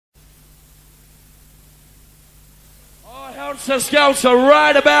Helter Skelter,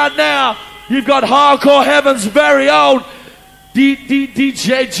 right about now, you've got Hardcore Heaven's very own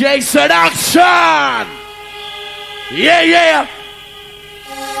DJ Seduction! Yeah!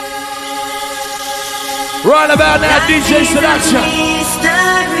 Right about now, DJ Seduction.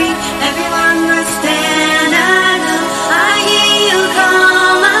 Everyone must stand up. I hear you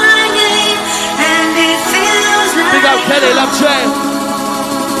call my name, and it feels like Big up Kelly, love Jay.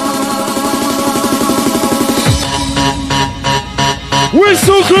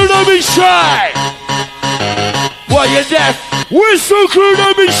 Whistle crew, don't be shy. What, you're deaf? Whistle crew,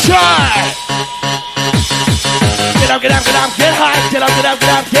 don't be shy. Get up, get high. Get up,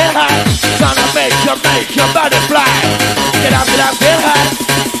 get high. Gonna make your body fly. Get up, get high.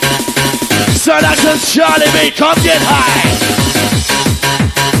 So that's Charlie B, come get high.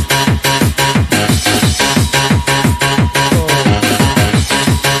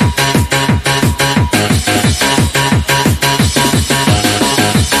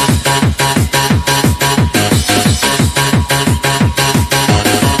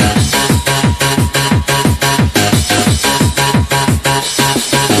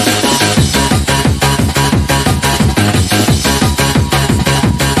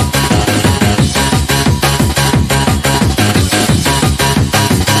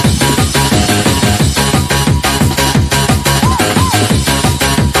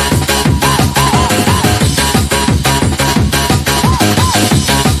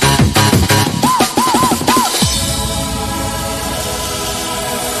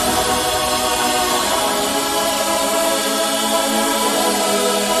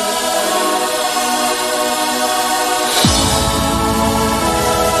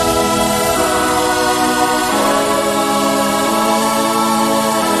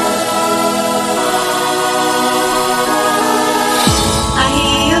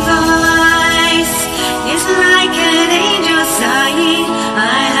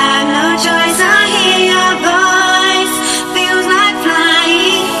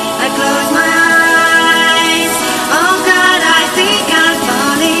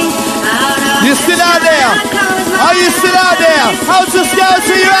 Helter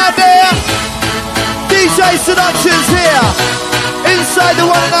Skelter, you out there? DJ Seduction's here, inside the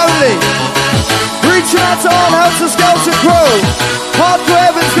one and only. Reaching out to all Helter Skelter crew. Hardcore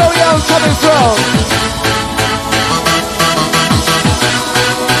Heaven's going out coming from.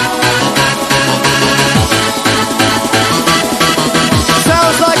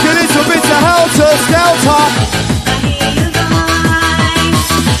 Sounds like a little bit of Helter Skelter.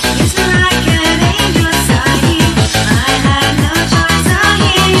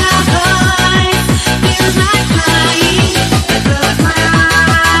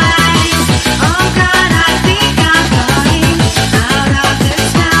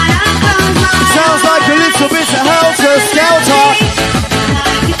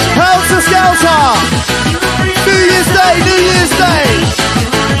 Helter Skelter! New Year's Day!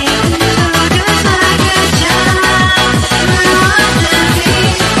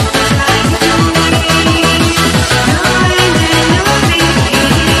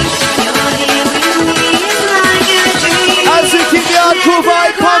 As we keep the hardcore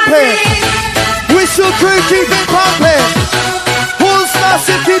vibe pumping, whistle crew keep it pumping, horns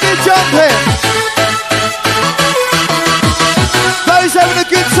massive keep it jumping. Having a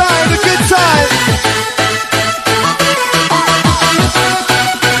good time,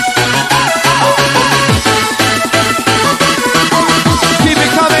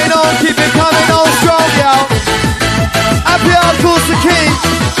 Keep it coming on strong, y'all. Happy hardcore's the key.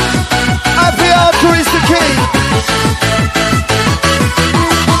 Happy hardcore is the key.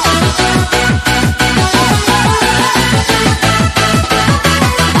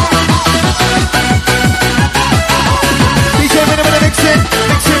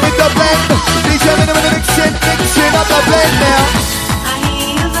 Mixing with the blend. DJ mixing up the blend now.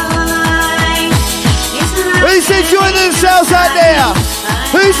 Who's enjoying themselves out there?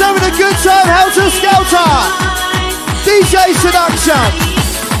 Who's having a good time? Helter Skelter. DJ Seduction.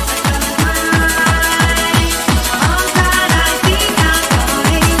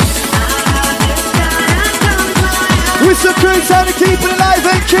 With the crew trying to keep it alive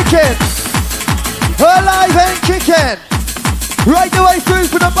and kicking. Alive and kicking. Right the way through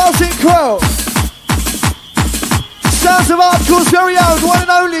for the buzzing crew. Sounds of Hardcore's very own, one and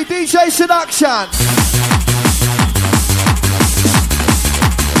only DJ Seduction.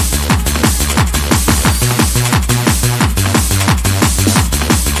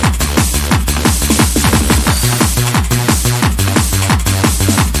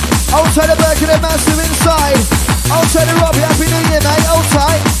 Old tight the Burke and the massive inside. Old tight the Robbie, happy new year mate, old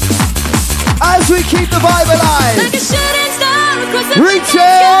tight. As we keep the vibe alive. Like a shooting star. Reach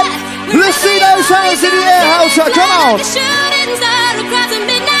it. Let's see those hands in the air, Helter. Come on.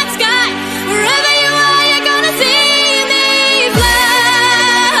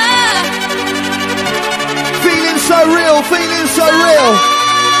 Feeling so real, feeling so real.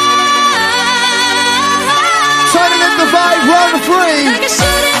 Trying to live the vibe, run free. Like a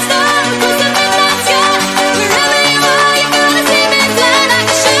shooting star across the midnight sky. Wherever you are, you're gonna see me fly. Like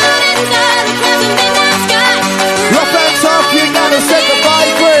a shooting star across the midnight sky. Rough and tough, you gotta set the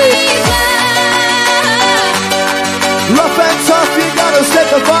vibe free. Rough and tough, you gotta set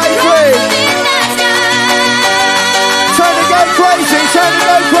the vibe free. Turn to go crazy, turn to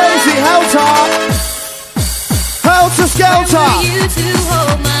go crazy. Helter. Helter Skelter. You to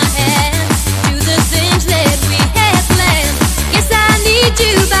hold my hand, do the things that we had planned. Yes, I need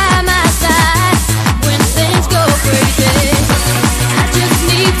you by my side when things go crazy. I just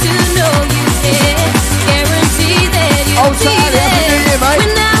need to know you care, guarantee that you'll be there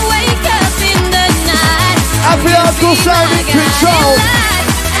when I wake up in the night. Happy Uncle Sam in control.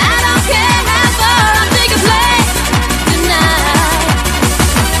 I don't care how far I take a play tonight.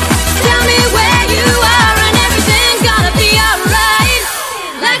 Tell me where you are and everything's gonna be alright.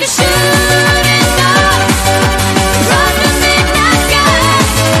 Like a shooting star across the midnight sky.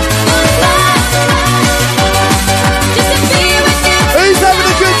 Gonna fly just to be with you. Who's having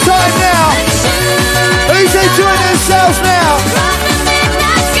a good time now? Like a shooting Who's enjoying themselves now? across the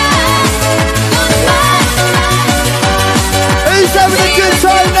midnight sky. Gonna fly. Who's having a good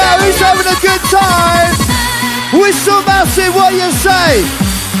time now? Who's having a good time? Whistle massive, what you say?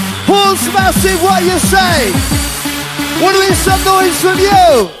 Horse massive, what you say? Want to hear some noise from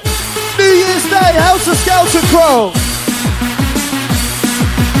you? New Year's Day, Helter Skelter Crow.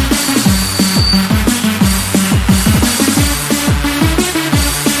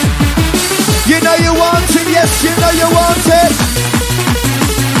 You know you want it, yes, you know you want it.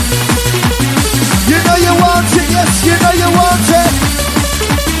 You know you want it, yes, you know you want it.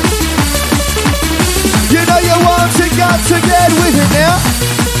 You know you want it, got to get with it now.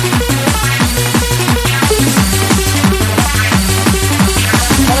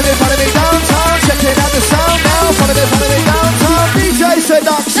 Follow me downtown, checking out the sound now. Follow me downtown, DJ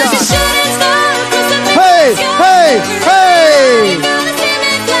Seduction. Like a shooting star across the midnight Hey, sky. hey, hey. You're gonna see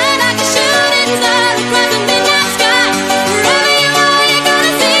me fly like a shooting star across the midnight sky. Wherever you are, you're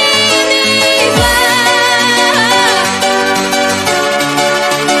gonna see me fly.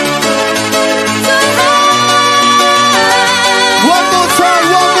 So high. One more time,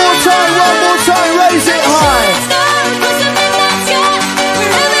 one more time, one more time, raise it high. Star across the midnight sky.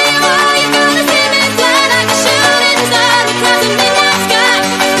 Wherever you are, you're gonna see me fly like a shooting star across the midnight sky.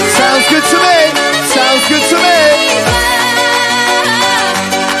 Sounds good to me, sounds good to me.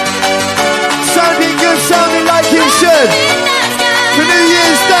 Sounding good, sounding like it should. For New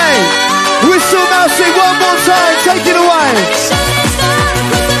Year's Day, Whistle Massive one more time, take it away.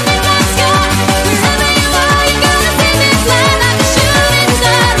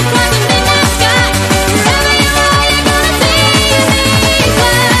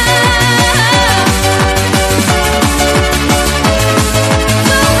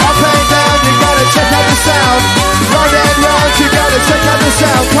 Up and down, you gotta check out the sound. Round and round, you gotta check out the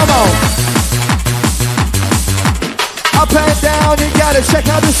sound, come on. Up and down, you gotta check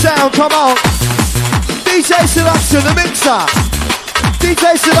out the sound, come on. DJ Seduction, the mixer.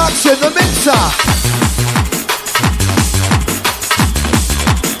 DJ Seduction, the mixer.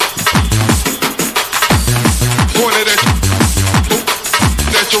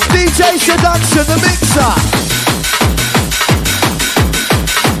 DJ Seduction, the mixer.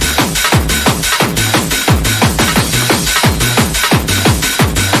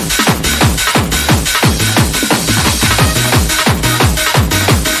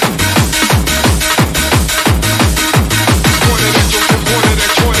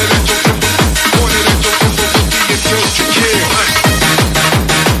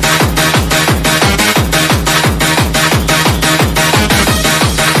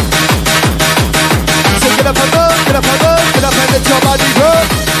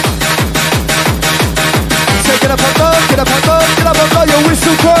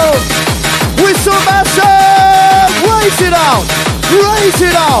 Raise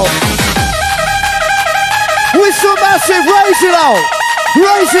it out! Whistle Massive, raise it out!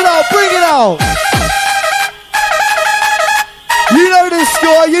 Raise it out, bring it out! You know the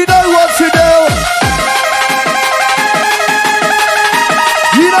score, you know what to do!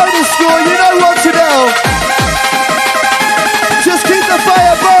 You know the score, you know what to do! Just keep the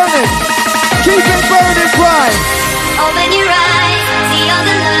fire burning! Keep it burning bright! Open your eyes, see all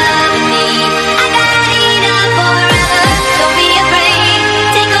the love in me. I got enough forever. Don't be afraid.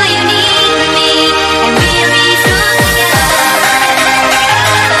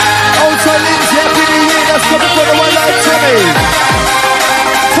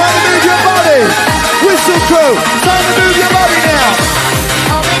 crew. Time to move your body now.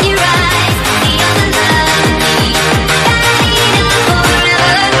 Open your eyes, see all the love in me.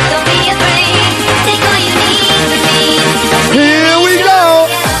 Forever, don't be afraid. Take all you need with me. Here we go.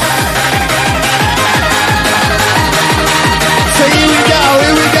 So here we go,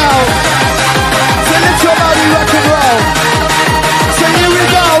 here we go. So let your body rock and roll. So here we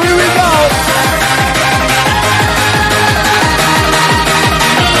go, here we go.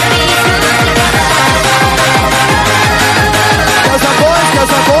 Girls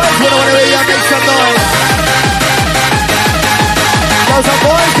and boys, we don't want to hear you make some noise. Girls and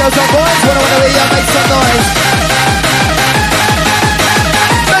boys, we don't want to hear you make some noise.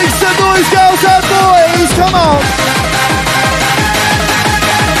 Make some noise, girls and boys, come on.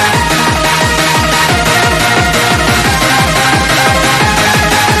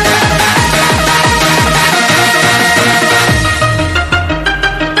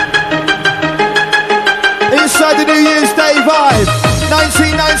 Inside the New Year's Day vibe.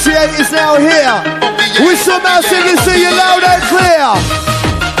 1998 is now here. Whistle massively so you loud and clear.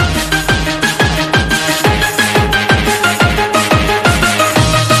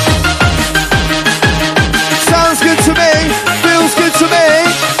 Sounds good to me, feels good to me.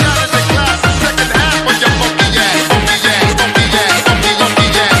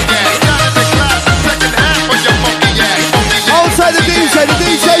 Outside the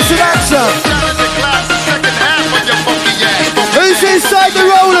DJ Seduction. Who's inside the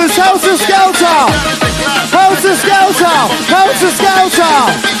rollers? Helter Skelter! Helter Skelter! Helter Skelter!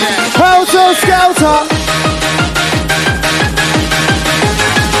 Helter Skelter!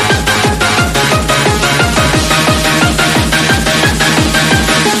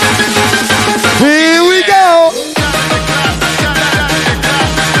 Here we go!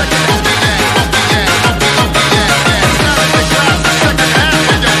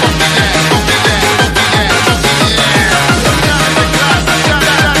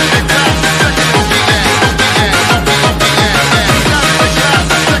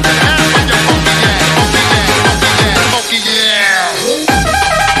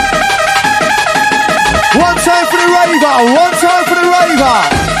 One time for the raver.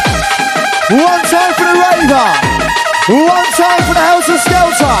 One time for the raver. One time for the Helter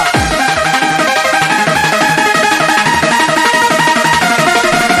Skelter.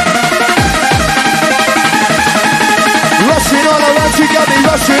 Rushing all around, you got me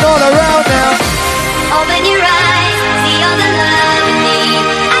rushing all around now. Open your eyes, see all the love in me.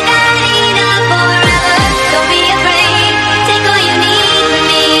 I got enough forever, don't be afraid. Take all you need with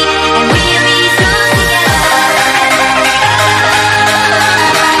me, and we'll be strong together.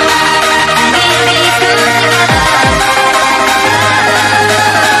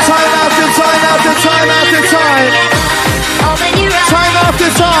 Time after time after time after time. Open your eyes, Time after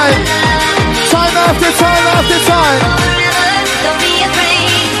time. Time after time after time. forever, don't be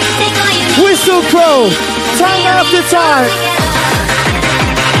afraid. Take all you need. Whistle Crow. Time after time.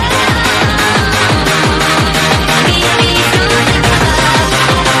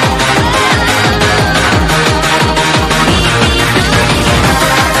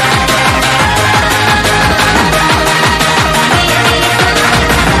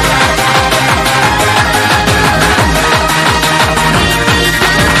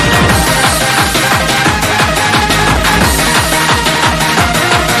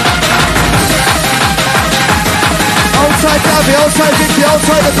 Outside Gabby, outside Vicky,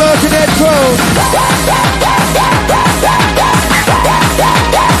 outside the Birkenhead crew.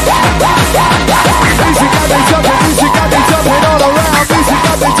 Music got me jumping all around. Music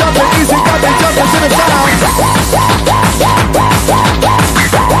got me jumping to the sound.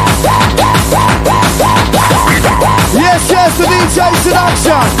 Yes, yes, the DJ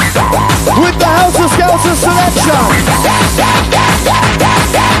Seduction with the Helter Skelter selection.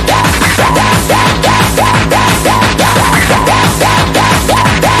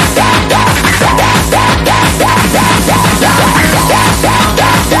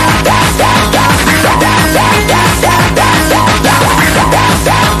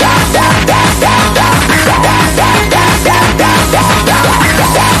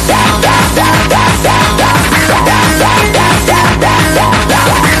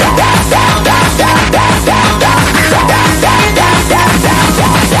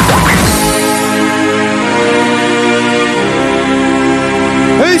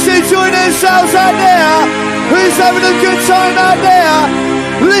 Who's enjoying themselves out there? Who's having a good time out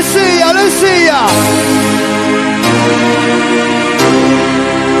there? Let's see ya, let's see ya.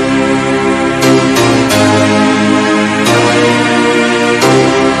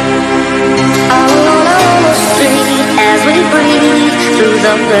 All on the street as we breathe through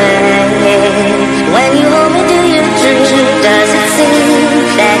the rain. When When you hold me, do you dream? Does it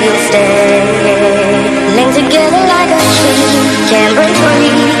seem that you'll stay? Linked together like a tree, can't break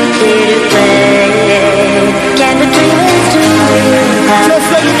free, here to play. Can't be dreaming too real. Just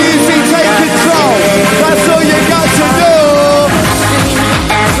let the music take control. That's all you got to do.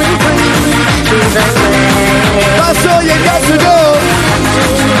 As we breathe through the rain. That's all you got to do.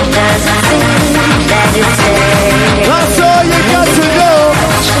 Does it seem that you'll stay? That's all you got to do.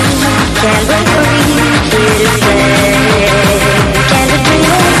 Can't break free, here to play. Can't be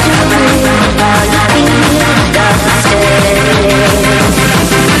dreaming too real. How you feel, does it stay?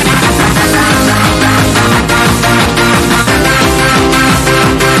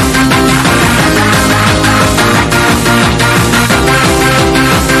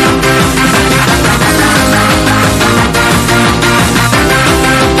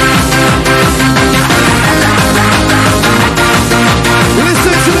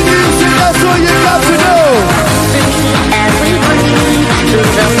 Listen to the music, that's all you got to do. As we breathe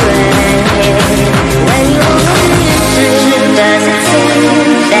through the rain. When you hold me, does it seem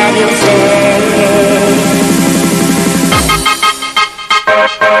that you'll stay?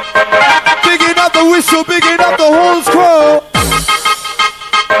 Bigging up the whistle, bigging up the horns crow.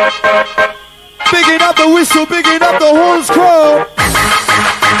 Bigging up the whistle, bigging up the horns crow.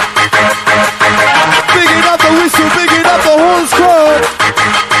 Bigging up the whistle, bigging up the horns crow.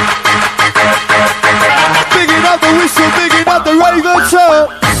 Bigging up the whistle, bigging up the rave.Helter.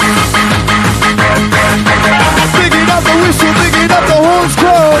 Bigging up the whistle, bigging up the horns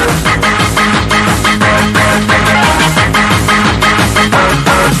crow.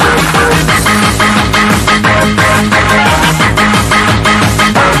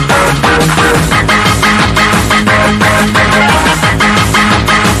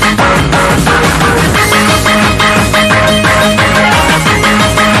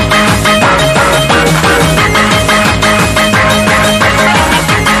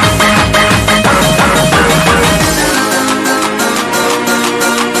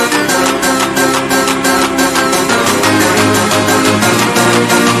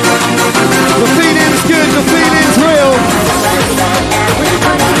 The feeling's good, the feeling's real.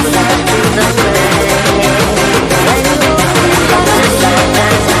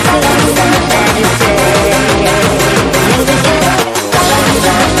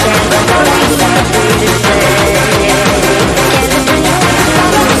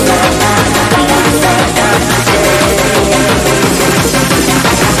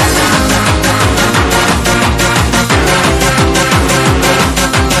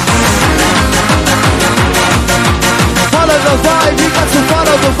 Follow the vibe, you got to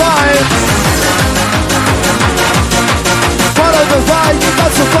follow the vibe. Follow the vibe, you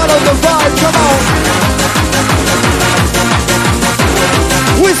got to follow the vibe, come on.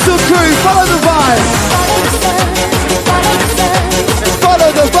 Whistle crew, follow the vibe. Follow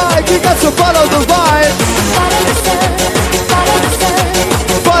the vibe, you got to follow the vibe.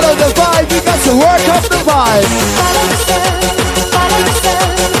 Follow the vibe, you got to work up the vibe.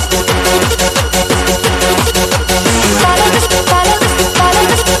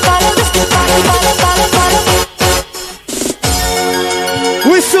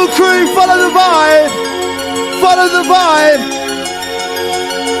 Whistle crew, follow the vibe. Follow the vibe.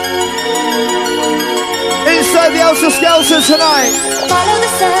 Inside the Helter Skelter tonight. Follow the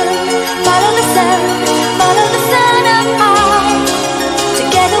sun, follow the sun, follow the sun up high.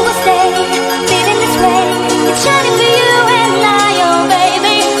 Together we'll stay, leading this way. It's shining for you and I, oh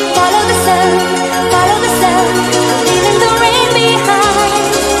baby. Follow the sun, leaving the rain behind.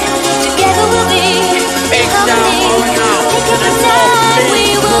 Together we'll be harmony. Taking the time, we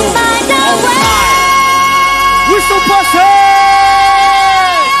will find our way. Whistle posse.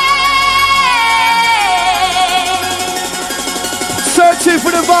 Searching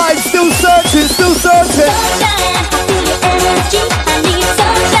for the vibe, still searching, still searching.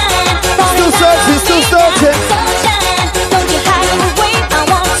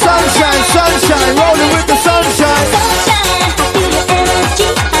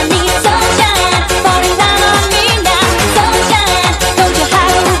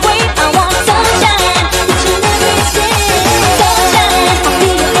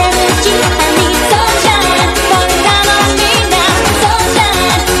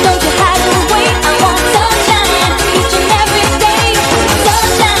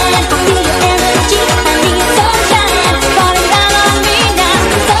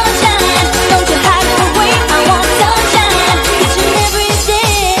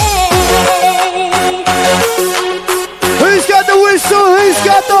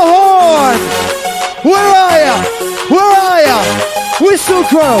 Whistle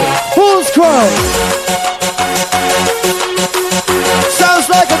crow, horns crow. Sounds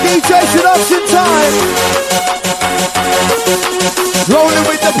like a DJ Seduction time. Rolling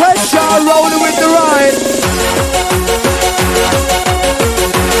with the pressure, rolling with the ride.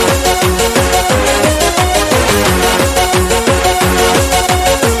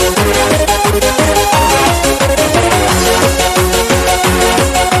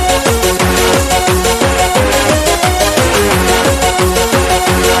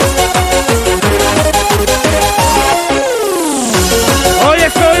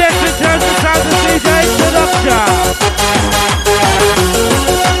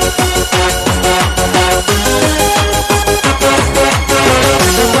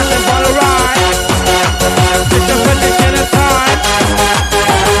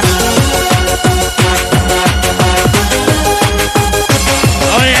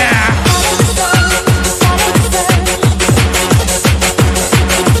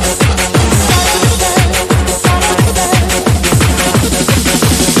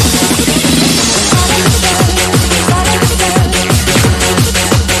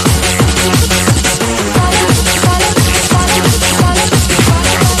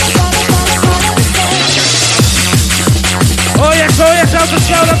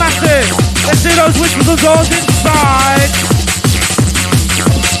 Let's see those whistles and doors inside.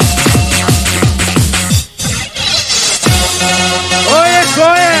 Oh yes,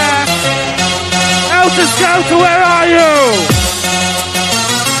 oh yeah. Helter Skelter, where are you?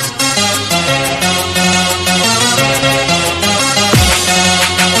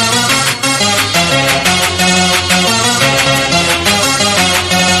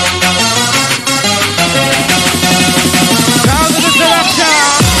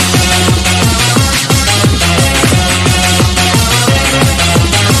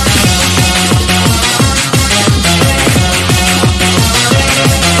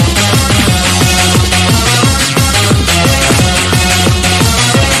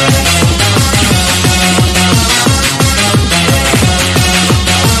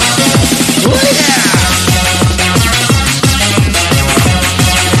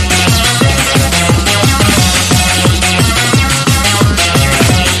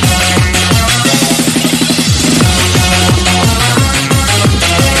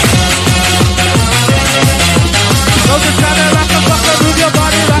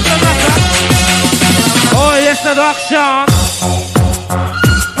 Seduction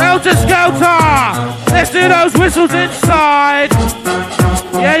Helter Skelter. Let's do those whistles inside.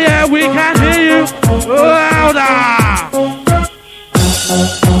 Yeah, yeah, we can hear you louder.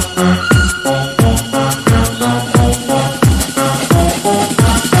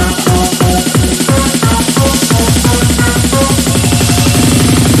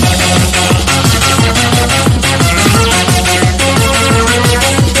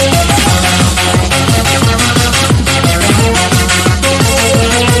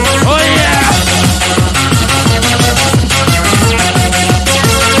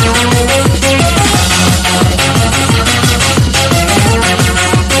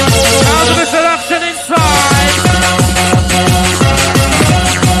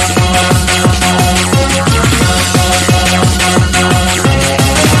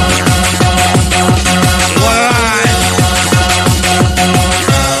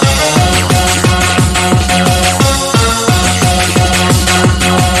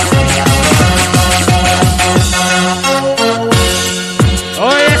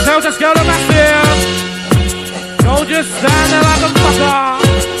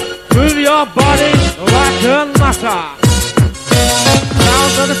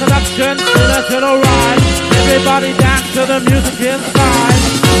 Everybody dance to the music inside.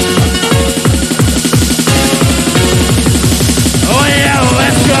 Oh yeah,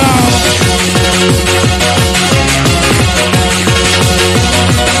 let's go.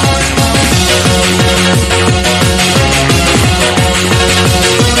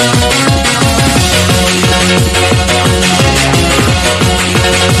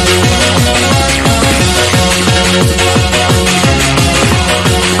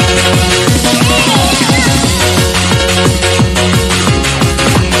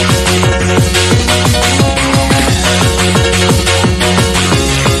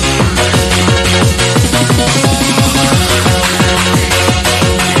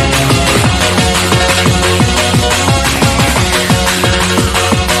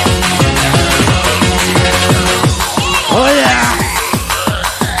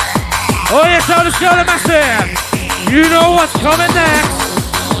 You know what's coming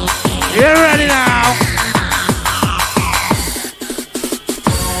next. Get ready now.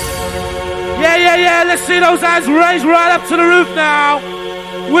 Yeah, let's see those hands raised right up to the roof now.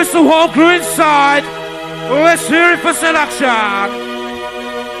 Whistle whole crew inside. Let's hear it for Seduction.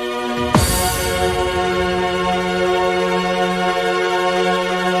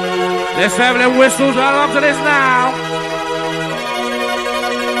 Let's have them whistles right up to this now.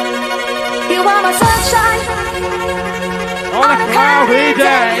 You are my sunshine On a cloudy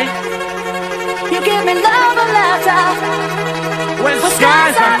day. You give me love and laughter When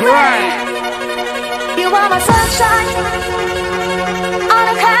skies are gray. You are my sunshine on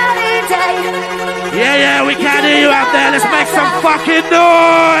a cloudy day. Yeah, we can hear you out there. Let's make some fucking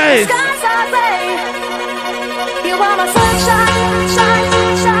noise. Skies are gray. You are my sunshine, shine,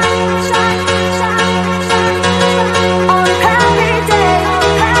 shine, shine, shine, shine. On a cloudy day, on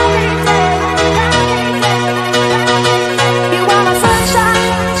a cloudy day, on a cloudy day. You are my sunshine,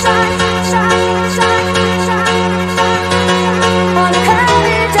 shine, shine, shine, shine, shine. On a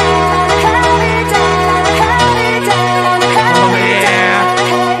cloudy day, on a cloudy day, on a cloudy day, on a cloudy day.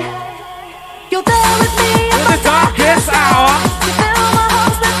 You're there with me in the darkest hour. You fill my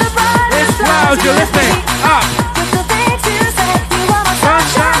heart with the brightest Clouds, you lift me up. with the things you say. You are my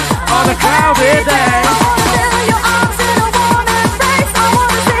Sunshine on a cloudy day. I wanna feel your arms in a warm embrace. I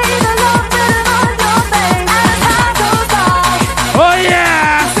wanna see the love written on your face. As time goes by, Oh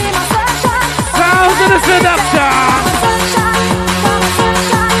yeah, be my sunshine, sounds of the Seduction. my sunshine, my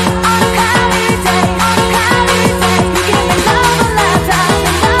sunshine. On a cloudy day, on a cloudy day. You give me love and laughter,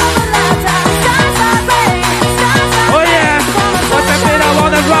 love and laughter. Skies are gray, skies are Oh yeah, what's that bit I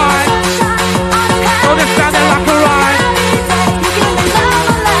wanna ride? sunshine. On a cloudy Don't just stand there like a ride. day, you give me love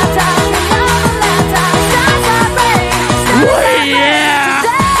and laughter, love and laughter. Skies are gray, Oh yeah.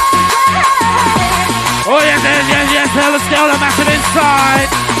 Oh yes, Helter Skelter massive inside.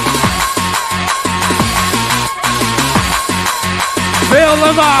 Feel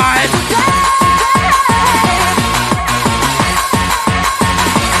the vibe.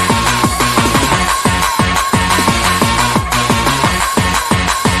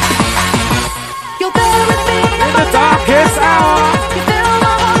 You're there with me In the darkest hour. You fill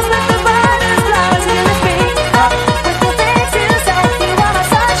my heart with the brightest flowers. You lift me up with the things you say. You are my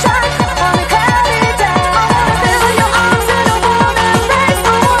sunshine on a cloudy day. I wanna feel your arms in a warm embrace.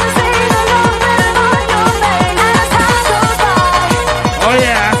 I wanna see the love written on your face. As time goes by, Oh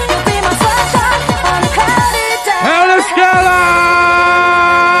yeah, you'll be my sunshine on a cloudy day. Helter Skelter.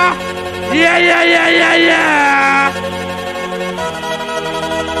 Yeah.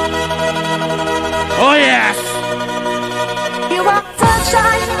 Oh yes. You are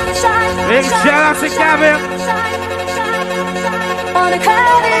sunshine, shine, Big shine, shout out to shine, Gavin. shine, shine, shine. On a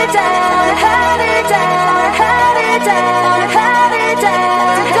cloudy day, on a cloudy day, on a cloudy day, on a cloudy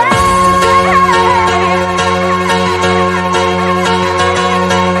day.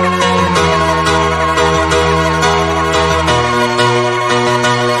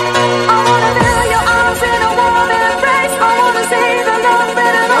 I wanna feel your arms in a warm embrace. I wanna see the love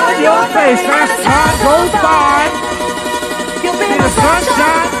written on Your face as time goes by. You'll be See my the sunshine.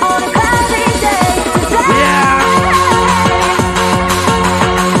 sunshine on a cloudy day. Yeah.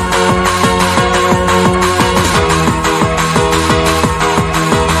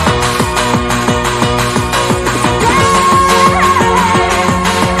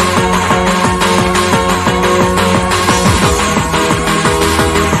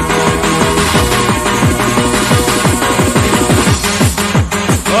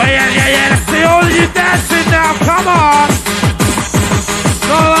 Oh yeah. Let's see all of you dancing now. Come on.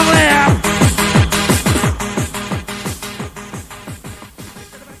 So long there.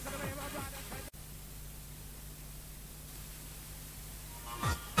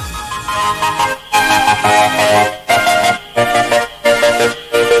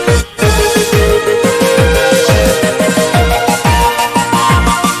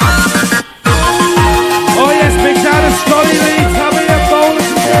 Oh yes, big shout out to Scotty Lee, Tommy and Bowles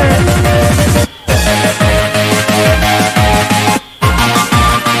and Jim.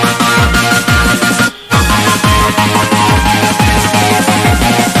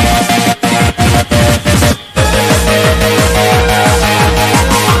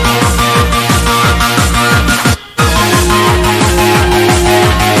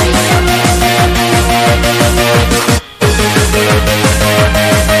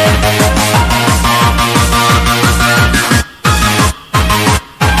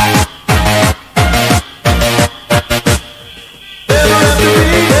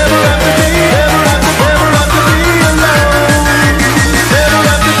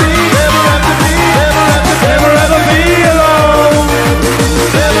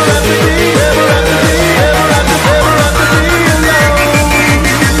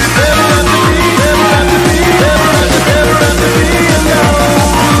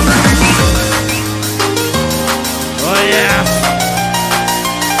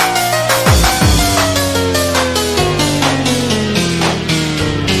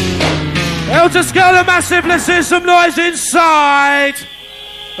 Helter Skelter Massive, let's hear some noise inside.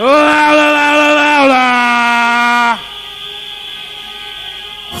 Louder, louder, louder.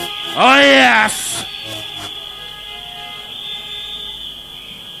 Oh yes.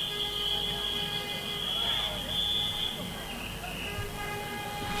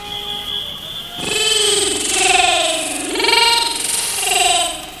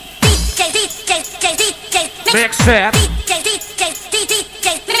 Mix it.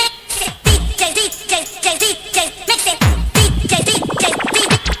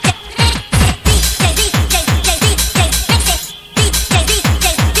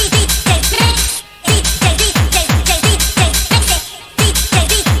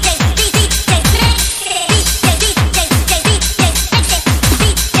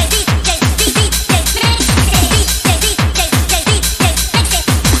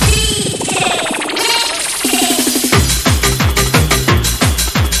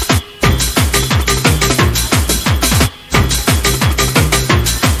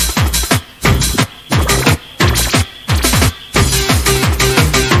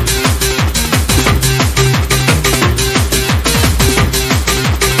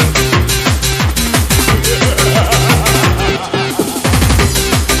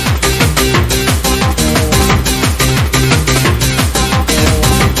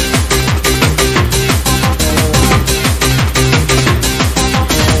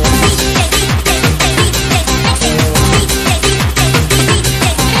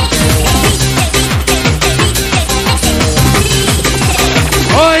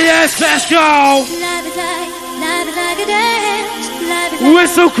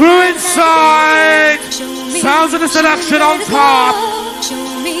 Whistle crew inside. Sounds of the seduction on top. Show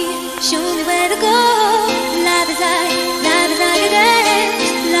me where to go. Life is like a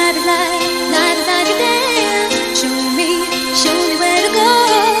dance. Life is like a dance. Show me where to go.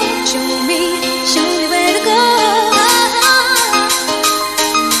 Show me where to go.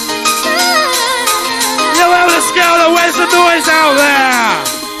 Yo, Helter Skelter, where's the noise out there?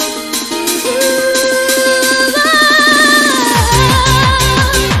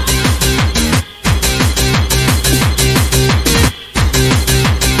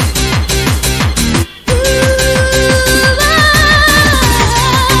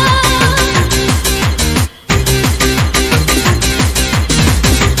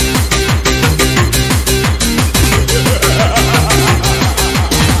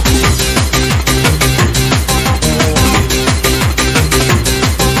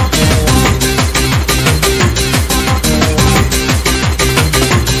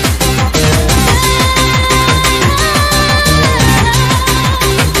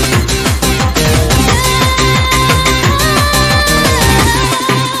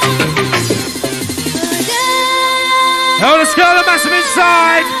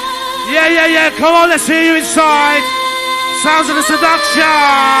 Yeah, come on, let's hear you inside. Sounds of the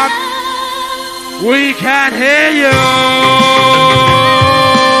seduction. We can hear you.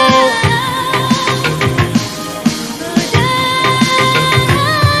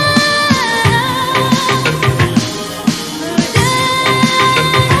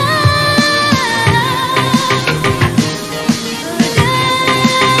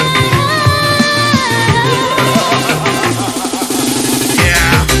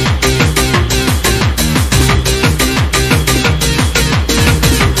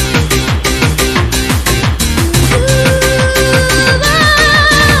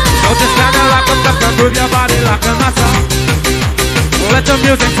 Move your body like a muscle. Let the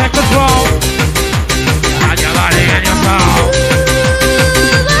music take control. And your body and your soul.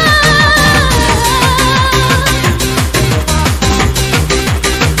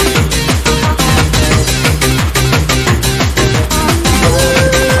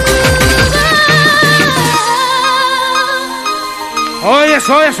 Oh yes,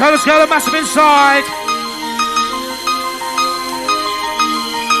 Helter Skelter massive inside.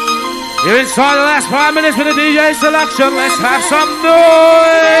 You're inside the last 5 minutes with the DJ selection. Let's have some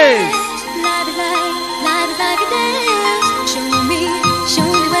noise. Life is like a dance. Show me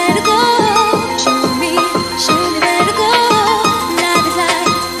where to go. Show me where to go. Life is like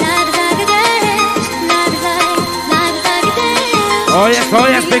a dance. Life is like a dance. Oh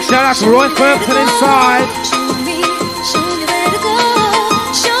yes, big shout out to Roy Ferguson inside. Show me where to go.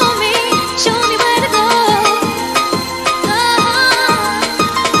 Show me where to go.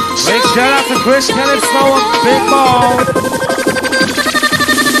 Big shout out to Chris Calypso and Big Mo.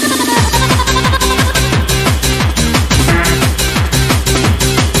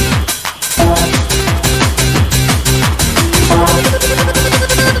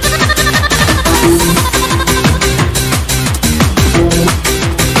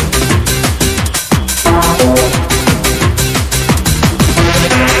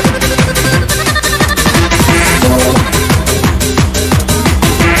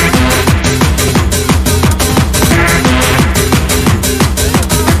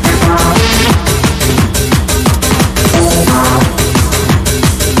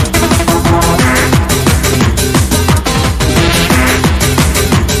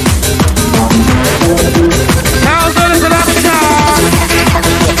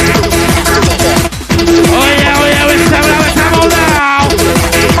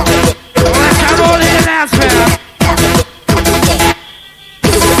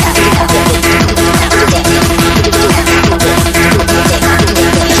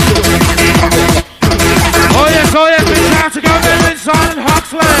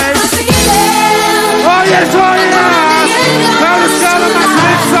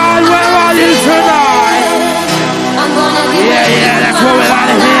 what we're out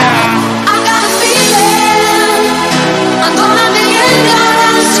of here. I got a feeling I'm gonna be in your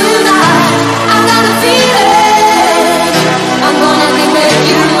arms tonight. I got a feeling I'm gonna be with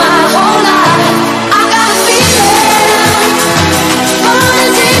you my whole life. I got a feeling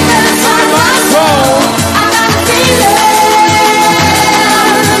falling deep inside my soul. I got a feeling.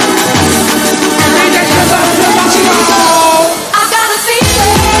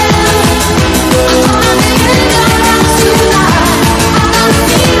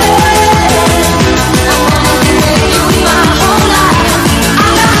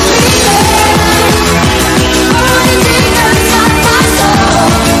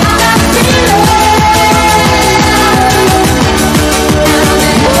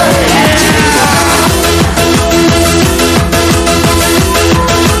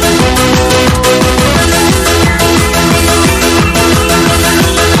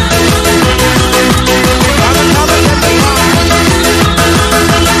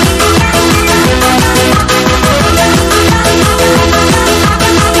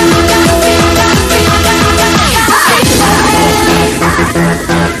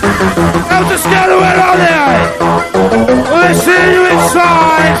 Helter Skelter, where are they? I see you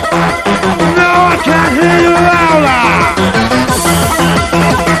inside. No, I can't hear you louder.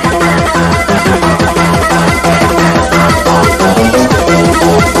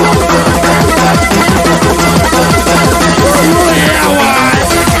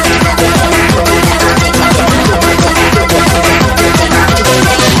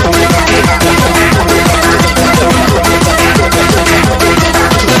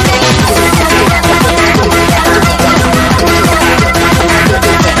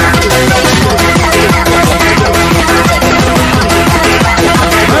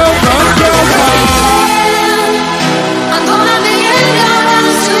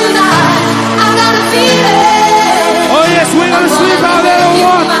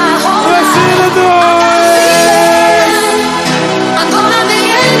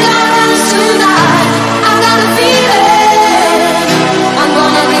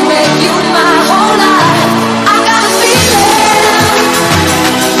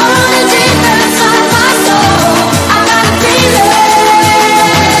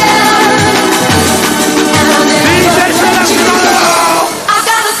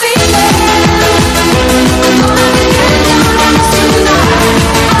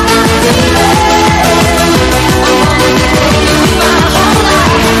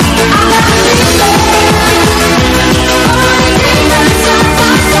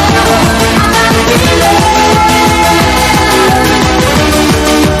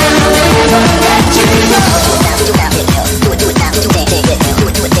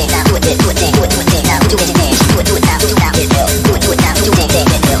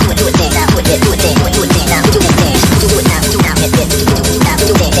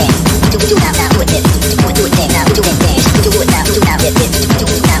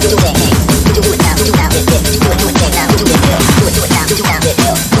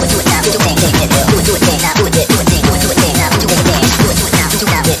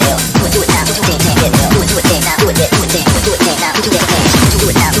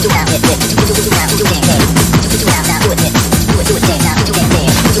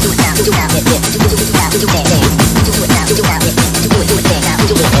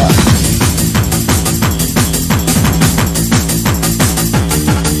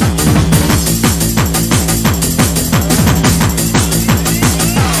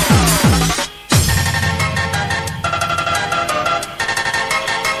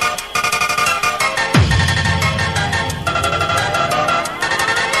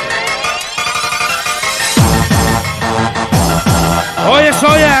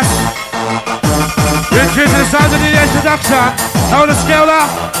 Oh yes. You're tuned to the sound of the Seduction Helter Skelter.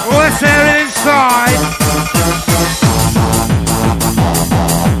 Let's hear it inside.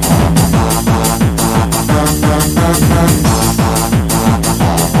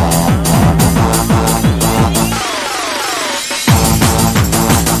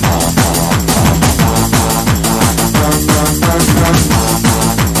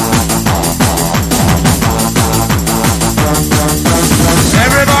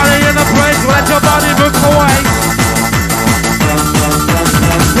 Everybody in the place, let your body book away.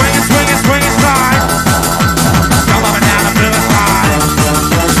 Swing it, swing it, swing it side.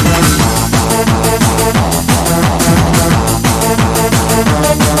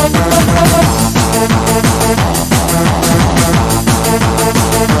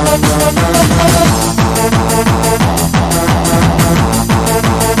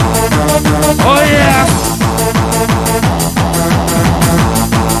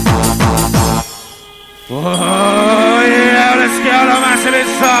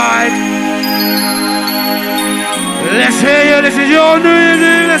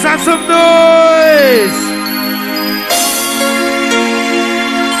 some noise.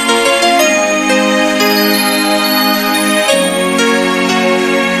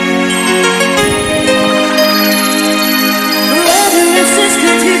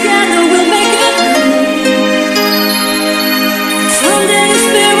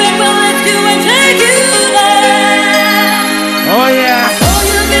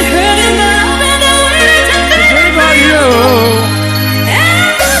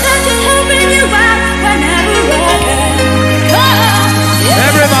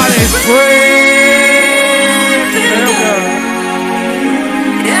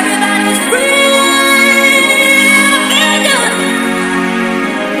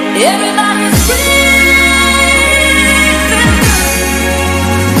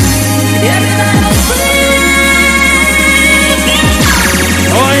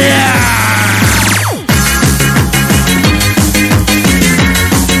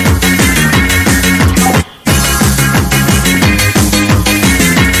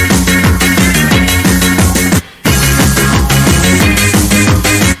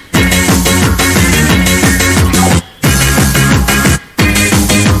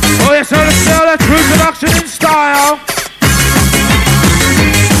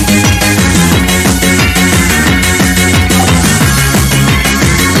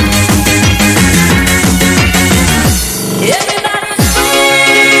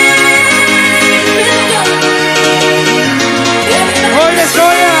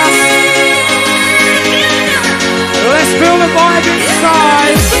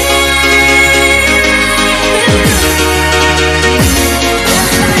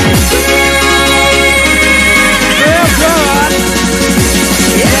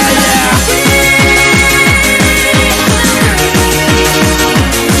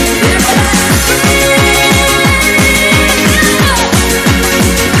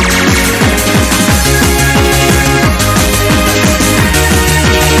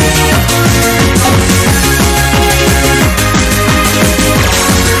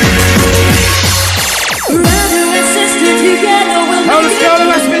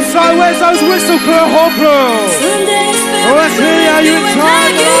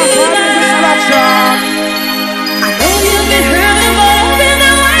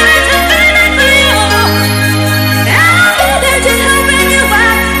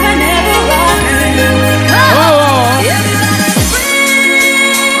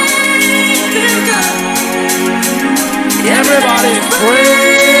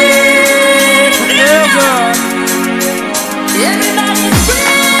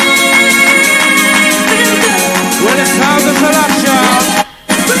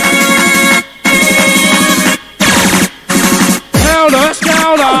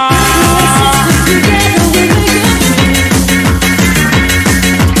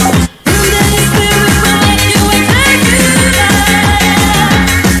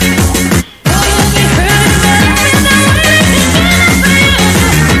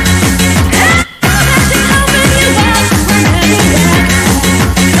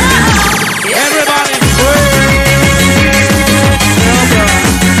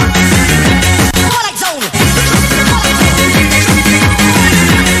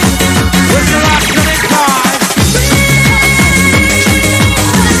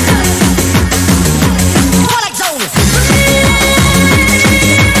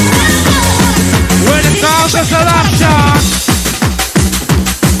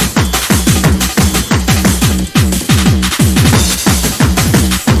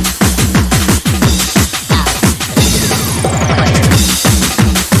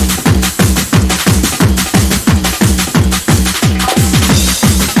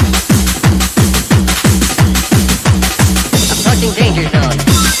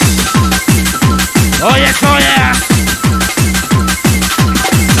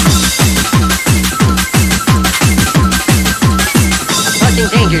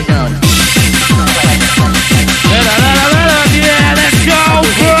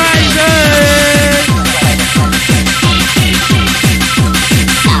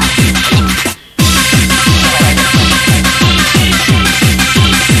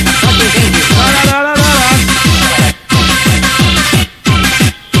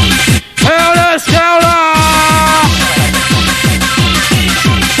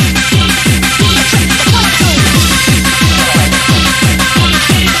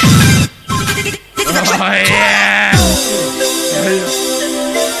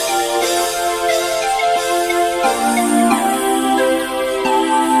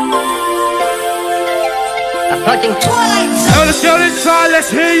 Now let's go inside,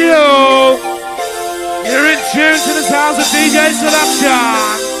 let's hear you. You're in tune to the sounds of DJ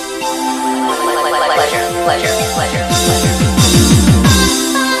Seduction.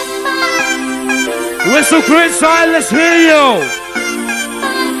 Whistle crew inside, let's hear you.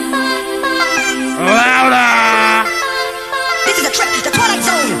 Louder. This is a trip to the Twilight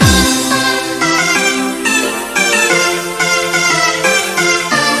Zone.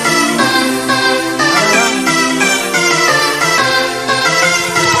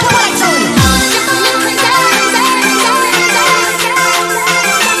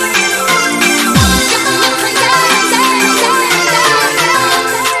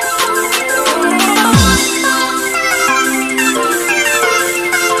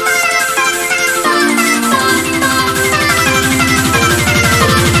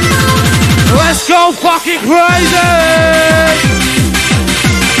 Let's go fucking crazy!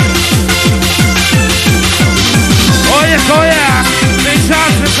 Oh yes, oh yeah! Big shout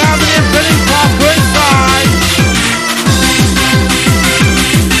to the family and Billy Pop inside!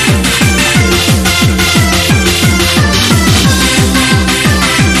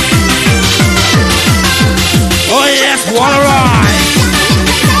 Oh yes, what a ride!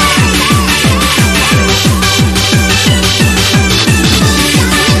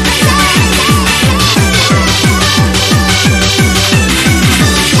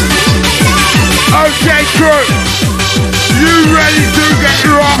 Okay, crew, you ready to get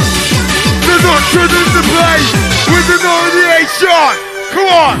rocked? The Doctor in the place with the 98 shot. Come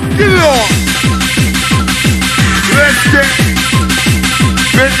on, get it on. Let's get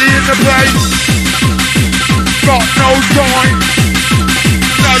busy in the place. Got no time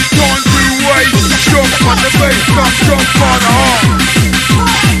to waste. Jump on the bass, jump on the heart.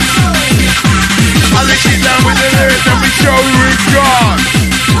 I lick it down with the lyrics and we show regard.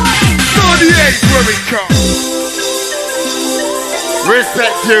 98 where we come.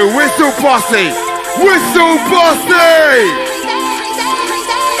 Respect you, Whistle Bossy! Whistle Bossy!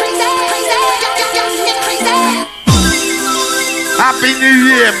 Happy New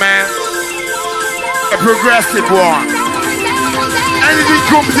Year, man. A progressive one. Anything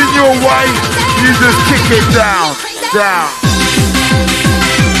comes in your way, you just kick it down, down.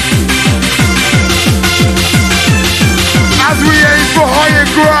 As we aim for higher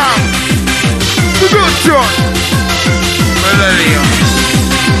ground. Seduction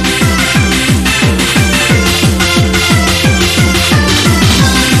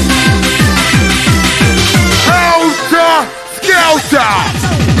Helter Skelter.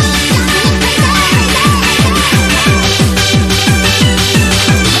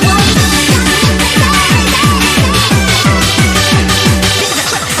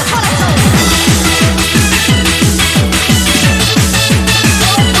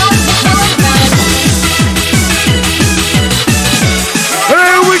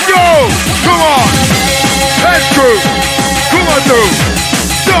 Come on through,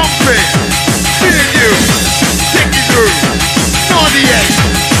 jump in, me and you, take you through, 98,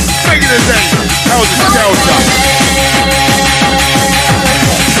 make it a day, Helter Skelter.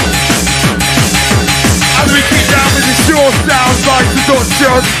 As we keep down with the short sounds like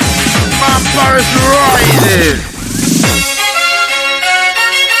Seduction, my Paris riding.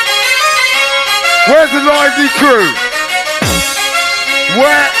 Where's the lively crew?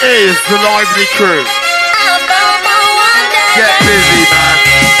 Where is the lively crew? Get busy, man.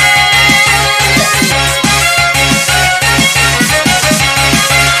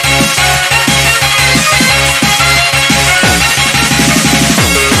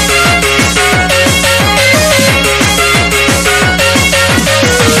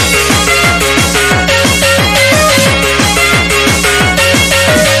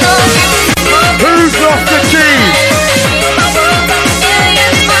 Who's lost the keys?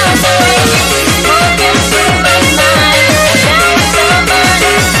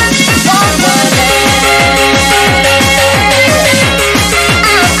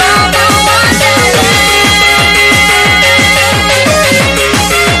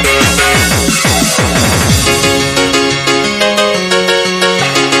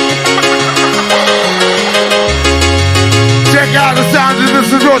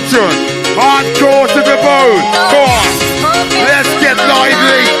 Hardcore to the bone. Come on. Let's get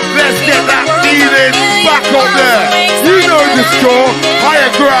lively. Let's get that feeling back up there. You know the score.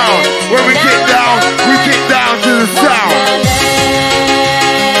 Higher ground. When we get down to the sound.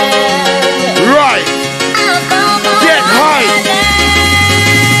 Right. Get high.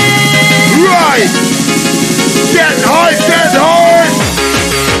 Right. Get high. Get high.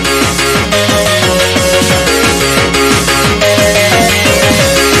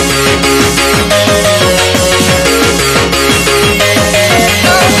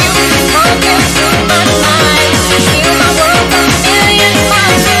 Feel my world from a million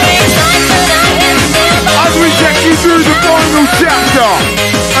miles away.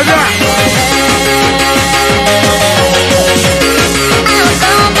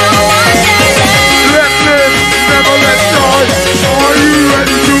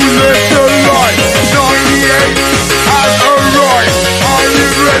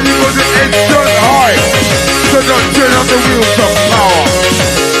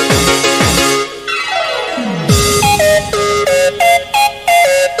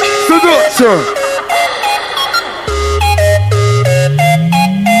 Seduction.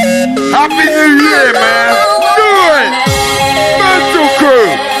 Happy New Year, man. Do it. Mental crew.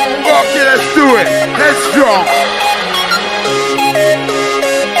 Fuck it, let's do it. Headstrong.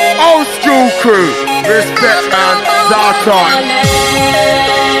 Old school crew. Respect, man. It's our time.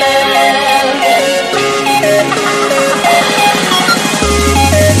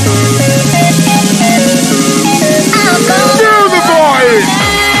 Feel the voice.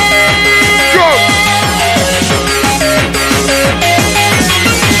 Go.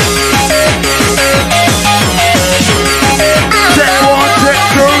 Check one, check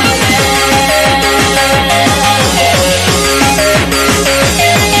two.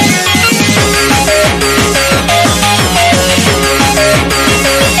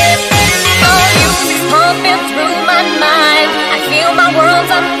 All music's pumping through my mind. I feel my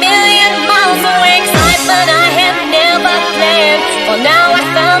world's a million miles away. Excitement I have never planned. Well, now I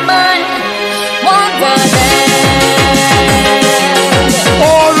found my wonderland.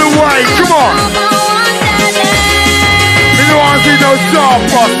 All the way, come on. You don't want to see no dark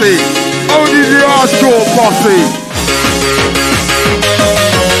posse. Only the hardcore posse.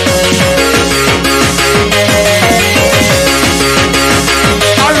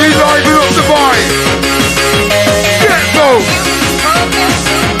 As we liven up the vibe. Get those. Pumping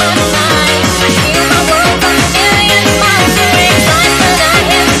through my mind. I feel my world's a million miles away. Excitement I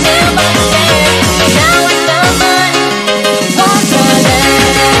have never planned. Well, now I found my wonderland.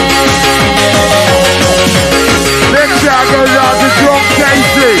 Next shout goes out to John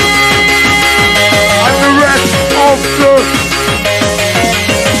Casey. And the rest of the...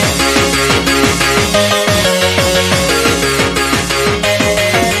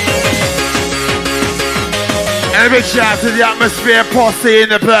 And a big shout to the Atmosphere posse in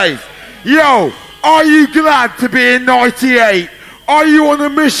the place. Yo, are you glad to be in 98? Are you on a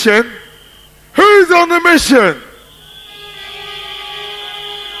mission? Who's on a mission?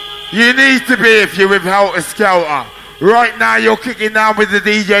 You need to be if you're with Helter Skelter. Right now you're kicking down with the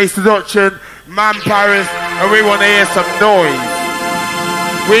DJ Seduction, Man Paris, and we want to hear some noise.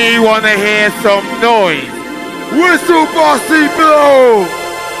 We want to hear some noise. Whistle bossy blow!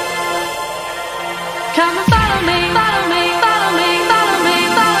 Come and follow me, follow me, follow me, follow me,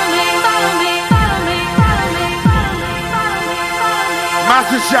 follow me, follow me, follow me, follow me, follow me, follow me, follow me.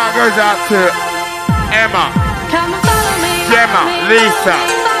 Massive shout goes out to Emma, Come and follow me, Gemma, follow me, Lisa,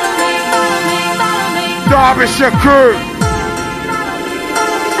 follow me, follow me, follow me, follow me. Derbyshire crew.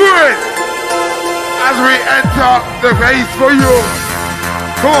 Good! As we enter the race for you.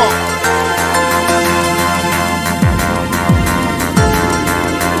 Come on.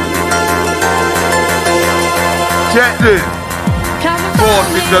 Check this.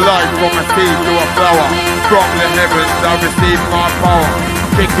 Force is the life from a seed to a flower. From the heavens I receive my power.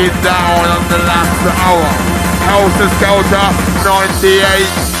 Kicking down on the last hour. Helter Skelter 98.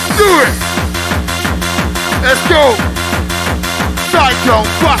 Do it! Let's go! Cyclone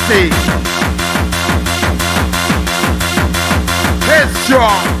Fussy.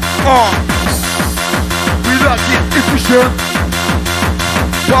 Headstrong on. We like it efficient.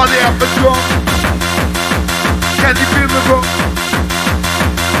 Party up the drum. Can you feel the rock?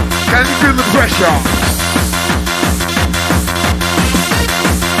 Can you feel the pressure?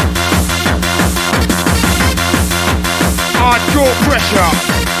 Hardcore pressure.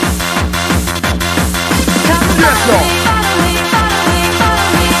 Yes, sir.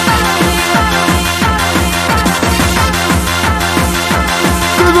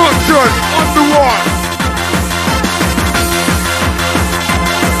 Seduction on the one.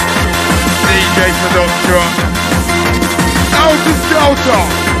 DJ Seduction. Helter Skelter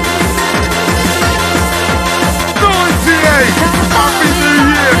 98. Happy New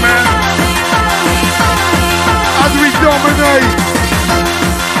Year, man. As we dominate.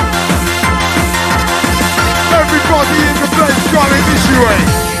 Everybody in the place got it this way.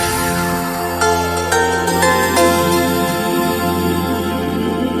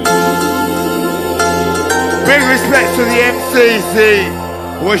 Big respect to the MCC.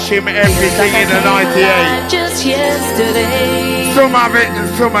 Wish him everything in the 98. Just yesterday. Some have it and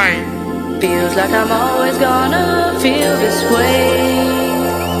some ain't. Feels like I'm always gonna feel this way.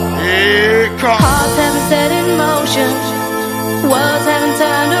 Here it comes. Hearts haven't set in motion. Words haven't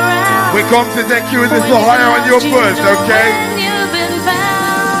turned around. We come to take you with this higher on your birds, okay?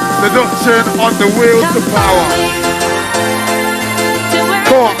 Seduction on the wheels of power.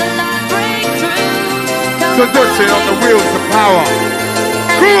 Come on. Seduction on the wheels of power.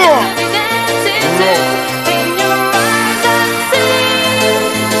 Come on. Roll.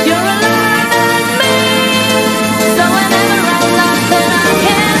 You're alive and me. So whenever I'm lost, then I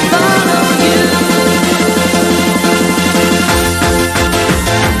can't follow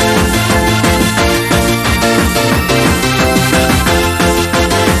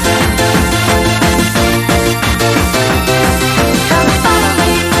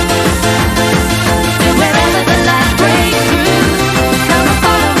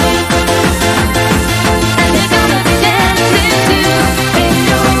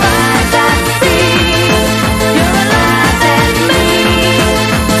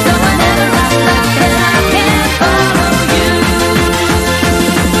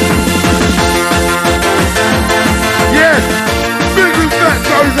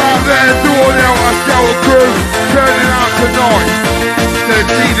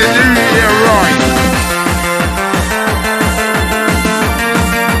see the new year right.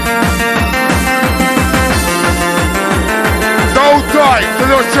 So tight,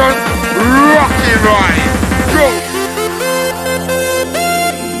 Seduction, rocking right.